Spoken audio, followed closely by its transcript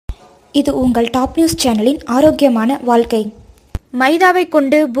இது உங்கள் top news சேனலின் ஆரோக்கியமான வாழ்க்கை. மைதாவை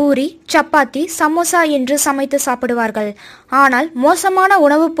கொண்டு பூரி, சப்பாத்தி, சமோசா என்று சமைத்து சாப்பிடுவார்கள். ஆனால் மோசமான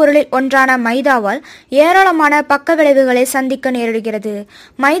உணவுப் பொருளில் ஒன்றான மைதாவால் ஏராளமான பக்க விளைவுகளை சந்திக்க நேரிடுகிறது.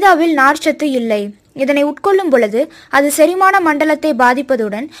 மைதாவில் நார்ச்சத்து இல்லை. இதனை உட்கொள்ளும் பொழுது அது செரிமான மண்டலத்தை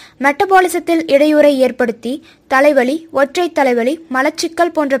பாதிப்பதுடன் மெட்டபாலிசத்தில் இடையூறை ஏற்படுத்தி தலைவலி, ஒற்றை தலைவலி,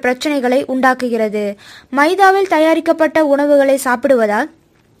 மலச்சிக்கல் போன்ற பிரச்சனைகளை உண்டாக்குகிறது. மைதாவில் தயாரிக்கப்பட்ட உணவுகளை சாப்பிடுவதால்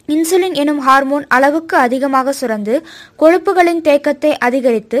இன்சுலின் எனும் ஹார்மோன் அளவுக்கு அதிகமாக சுரந்து கொழுப்புகளின் தேக்கத்தை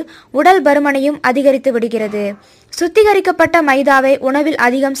அதிகரித்து உடல் பருமனையும் அதிகரித்து விடுகிறது. சுத்திகரிக்கப்பட்ட மைதாவை உணவில்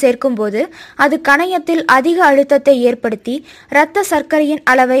அதிகம் சேர்க்கும் போது அது கணையத்தில் அதிக அழுத்தத்தை ஏற்படுத்தி இரத்த சர்க்கரையின்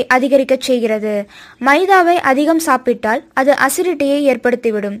அளவை அதிகரிக்க செய்கிறது. மைதாவை அதிகம் சாப்பிட்டால் அது அசிடிட்டியை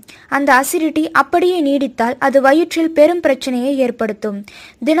ஏற்படுத்திவிடும். அந்த அசிடிட்டி அப்படியே நீடித்தால் அது வயிற்றில் பெரும் பிரச்சனையை ஏற்படுத்தும்.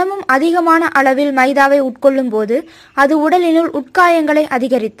 தினமும் அதிகமான அளவில் மைதாவை உட்கொள்ளும் போது அது உடலினுள் உட்காயங்களை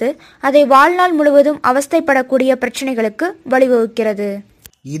அதிகரித்து அதை வாழ்நாள் முழுவதும் அவஸ்தைப்படக்கூடிய பிரச்சனைகளுக்கு வழிவகுக்கிறது.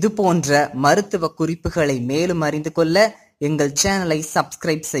 இது போன்ற மருத்துவ குறிப்புகளை மேலும் அறிந்து கொள்ள எங்கள் சேனலை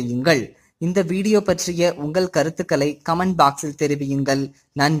சப்ஸ்கிரைப் செய்யுங்கள். இந்த வீடியோ பற்றிய உங்கள் கருத்துக்களை கமெண்ட் பாக்ஸில் தெரிவியுங்கள்.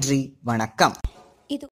 நன்றி, வணக்கம்.